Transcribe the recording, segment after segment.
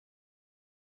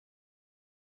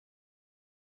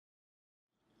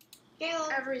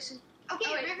Caleb. Okay, Oh,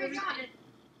 wait, River John.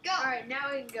 Go. Alright,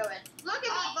 now we can go in. Look at me.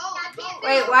 Vote.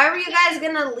 Wait, why were you guys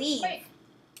gonna leave? Wait.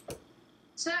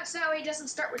 So he doesn't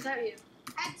start without you.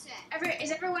 Headset.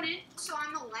 Is everyone in? So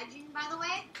I'm a legend, by the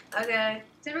way. Okay.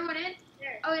 Is everyone in?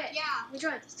 There. Okay. Yeah. We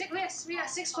joined. We got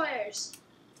 6 players.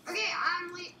 Okay,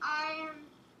 I am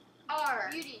R.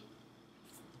 Beauty.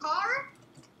 Car?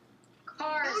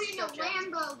 Cars. Building a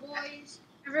Lambo, boys.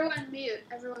 Everyone mute.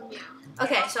 Everyone mute.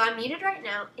 Okay, so I'm muted right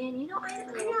now, and you know,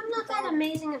 I'm not that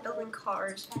amazing at building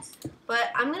cars,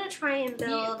 but I'm gonna try and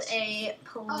build a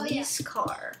police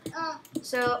car.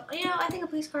 So, you know, I think a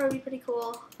police car would be pretty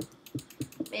cool.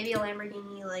 Maybe a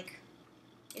Lamborghini, like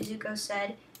Izuko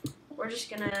said. We're just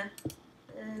gonna,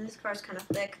 this car's kind of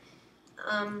thick,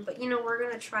 but you know, we're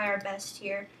gonna try our best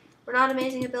here. We're not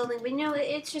amazing at building, but you know,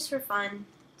 it's just for fun,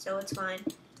 so it's fine.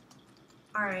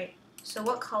 Alright, so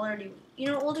what color do we, you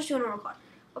know, we'll just do a normal car.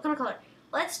 What kind of color?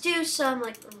 Let's do some,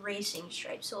 like, racing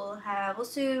stripes. So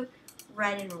let's do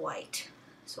red and white.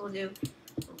 So we'll do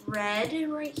red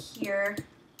right here,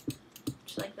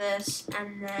 just like this,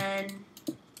 and then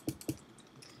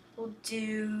we'll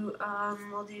do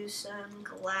some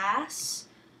glass.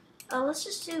 Let's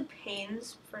just do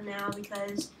panes for now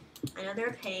because I know they're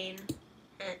a pain.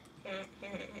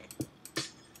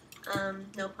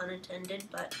 No pun intended,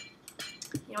 but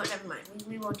you know what, never mind.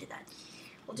 We won't do that.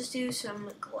 We'll just do some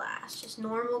glass, just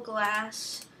normal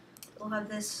glass. We'll have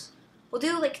this. We'll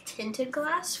do like tinted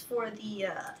glass for the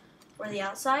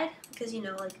outside because you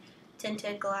know, like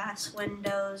tinted glass,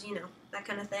 windows, you know, that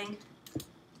kind of thing.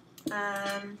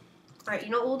 All right, you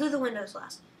know, we'll do the windows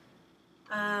last.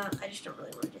 I just don't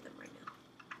really want to do them right now.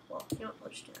 Well, you know what,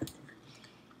 we'll just do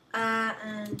that.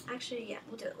 And actually, yeah,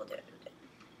 we'll do it.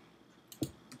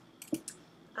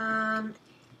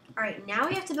 Alright, now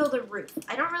we have to build a roof.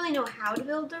 I don't really know how to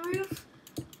build the roof,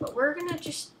 but we're gonna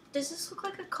just, does this look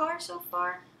like a car so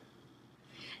far?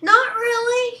 Not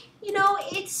really. You know,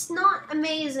 it's not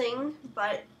amazing,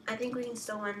 but I think we can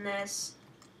still win this.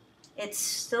 It's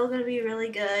still gonna be really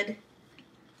good.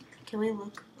 Can we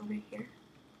look over here?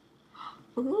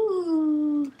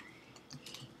 Ooh.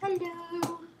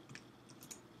 Hello.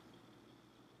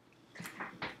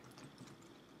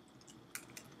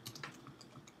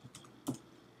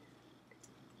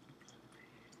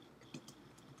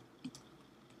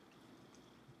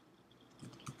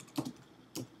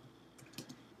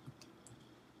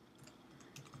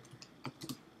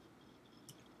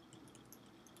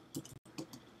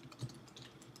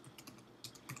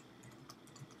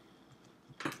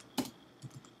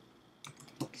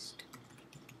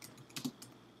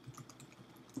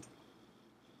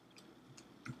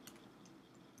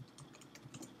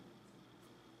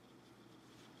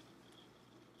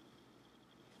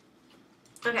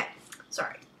 Okay,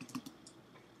 sorry.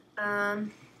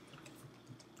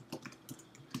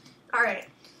 Alright.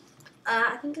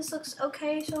 I think this looks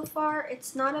okay so far.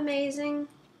 It's not amazing,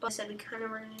 but I said we kind of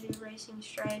were going to do racing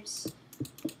stripes.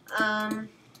 Alright,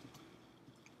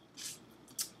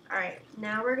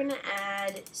 now we're going to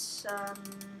add some...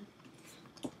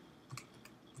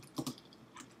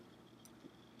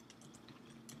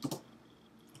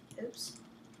 Oops.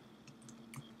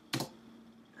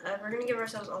 We're going to give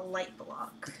ourselves a light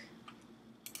block.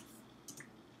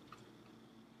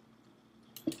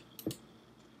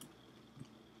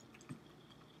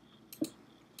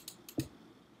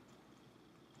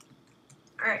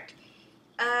 Alright.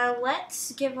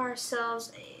 Let's give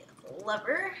ourselves a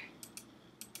lever.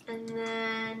 And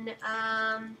then,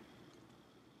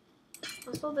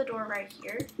 let's build the door right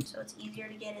here so it's easier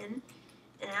to get in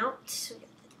and out. So we get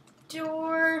the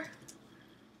door.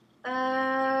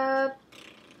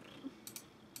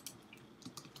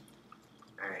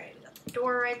 Alright, we got the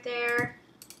door right there.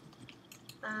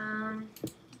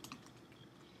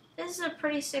 This is a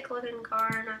pretty sick looking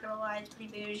car, not gonna lie, it's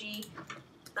pretty bougie.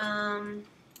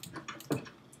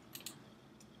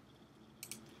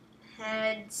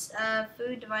 Heads,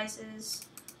 food devices.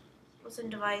 What's in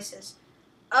devices?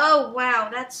 Oh wow,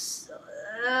 that's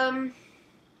never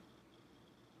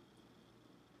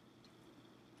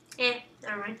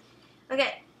mind.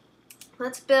 Okay,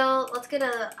 let's get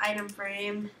a item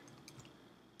frame.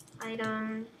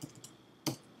 Item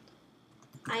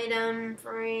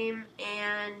frame,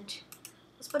 and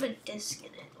let's put a disc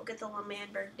in it. We'll get the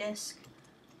L'Manberg disc.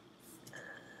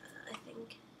 I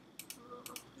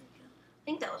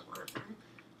think that was one of them.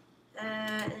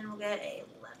 And we'll get a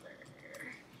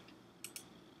lever.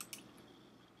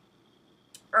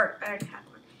 Or, I already have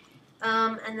one.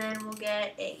 And then we'll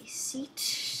get a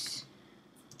seat.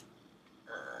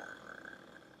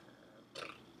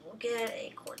 We'll get a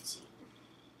quart seat.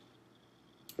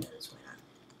 That is why not.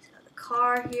 So the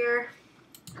car here.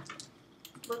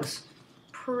 Looks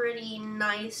pretty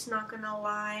nice, not gonna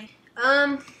lie.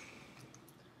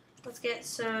 Let's get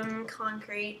some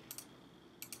concrete.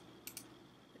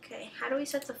 Okay, how do we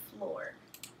set the floor?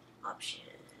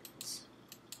 Options.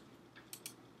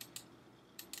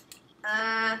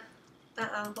 Uh-oh,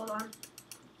 hold on.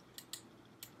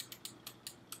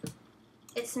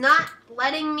 It's not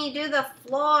letting me do the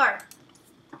floor.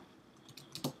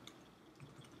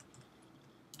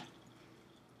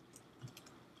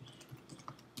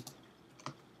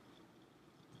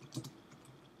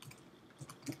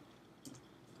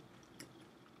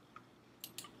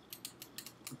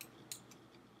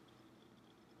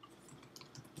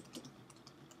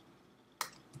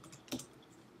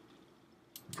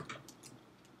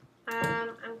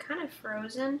 I'm kind of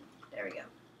frozen. There we go.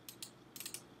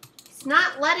 It's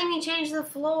not letting me change the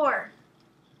floor.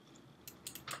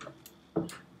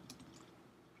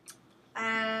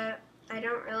 I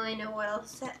don't really know what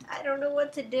else to, I don't know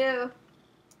what to do.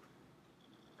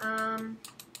 I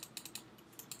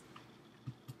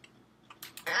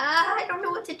don't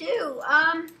know what to do.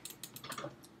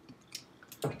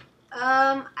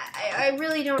 I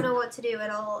really don't know what to do at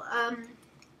all. I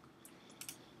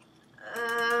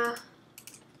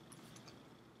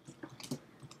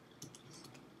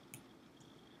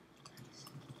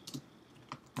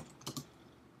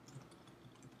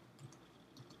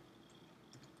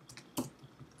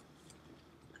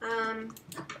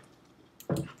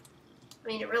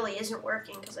mean, it really isn't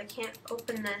working because I can't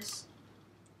open this.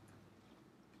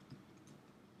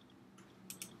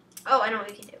 Oh, I know what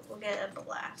we can do. We'll get a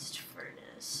blast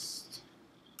furnace.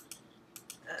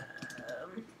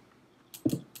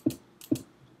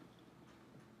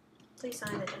 Please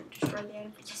tell me that didn't destroy the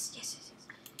item. Yes, yes, yes, yes.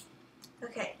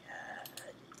 Okay,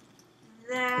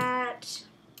 that.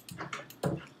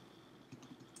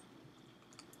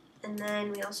 And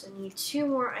then we also need 2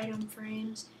 more item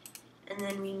frames. And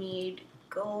then we need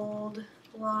gold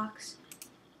blocks.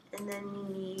 And then we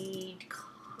need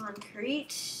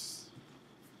concrete.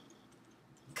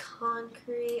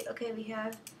 Concrete. Okay, we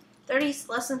have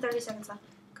less than 30 seconds left.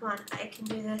 Come on, I can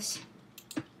do this.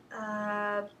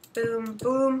 Boom,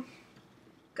 boom.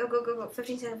 Go, go, go, go.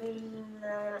 15 seconds.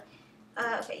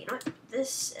 Okay, you know what?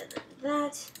 This and then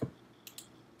that.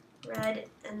 Red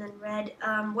and then red.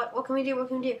 What can we do? What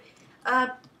can we do?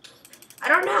 I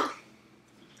don't know.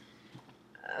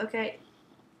 Okay.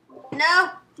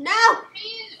 No, no.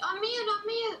 I'm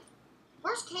mute.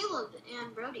 Where's Caleb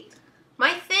and Brody?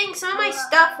 My thing, some of my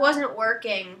stuff wasn't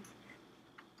working.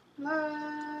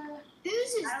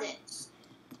 Whose is this?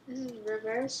 This is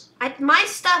Rivers. My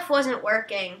stuff wasn't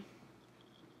working.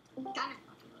 Kind of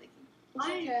fucking like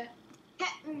Okay.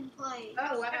 Captain play.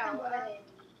 Oh, wow.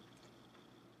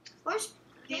 Where's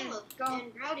Caleb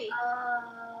and Brody?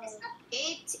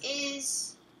 It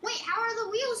is. Wait, how are the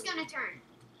wheels gonna turn?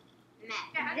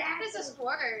 Yeah, how does this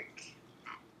work?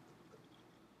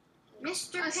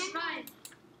 Mr. It's Penguin. fine.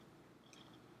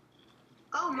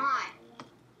 Oh my.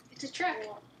 It's a trick.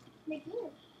 Okay,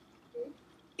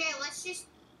 let's just.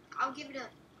 I'll give it a.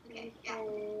 Okay, yeah.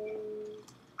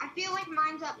 I feel like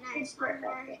mine's up next. I'm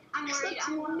worried.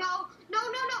 No.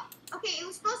 Okay, it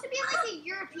was supposed to be like a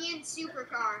European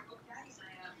supercar.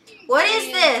 What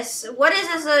is this? What is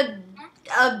this?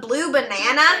 A blue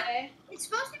banana? It's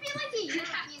supposed to be like a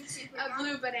European supercar. A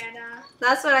blue banana.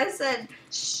 That's what I said.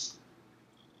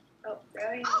 Oh,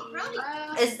 Brody. Oh, Brody.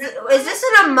 Is this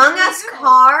an Among Us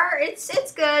car? It's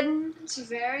good. It's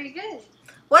very good.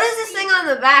 What is this thing on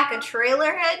the back? A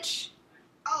trailer hitch?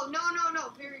 Oh no,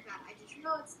 very bad.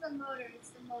 No, it's the motor.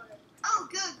 Oh,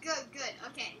 good.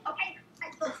 Okay.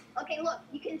 Okay, look,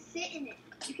 you can sit in it.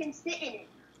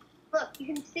 Look, you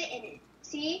can sit in it.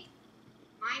 See?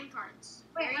 Mine carts.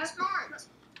 Very smart.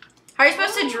 How are you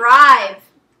supposed to drive?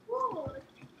 Cool.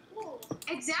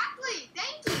 Exactly.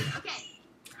 Thank you. Okay.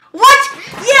 What?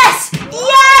 Yes!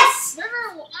 Yes!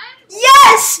 River one?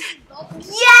 Yes!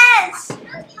 Yes! How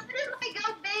did I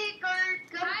go big or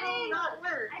How did not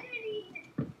work? I didn't even.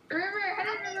 River, how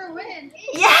did River win?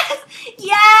 Yes!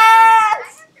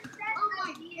 Yes! Oh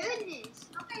my goodness.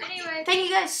 Anyway. Thank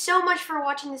you guys so much for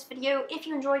watching this video. If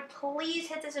you enjoyed, please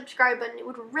hit the subscribe button. It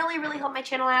would really, really help my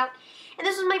channel out. And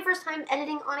this was my first time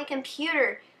editing on a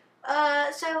computer.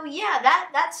 So yeah,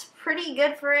 that's pretty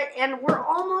good for it. And we're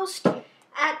almost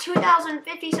at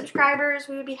 2,050 subscribers.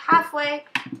 We would be halfway.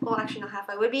 Well, actually not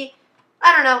halfway. We'd be,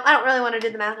 I don't know. I don't really want to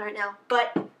do the math right now.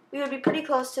 But we would be pretty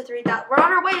close to 3,000. We're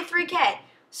on our way to 3K.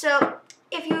 So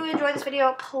if you enjoyed this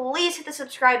video, please hit the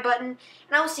subscribe button. And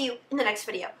I will see you in the next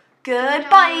video.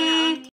 Goodbye.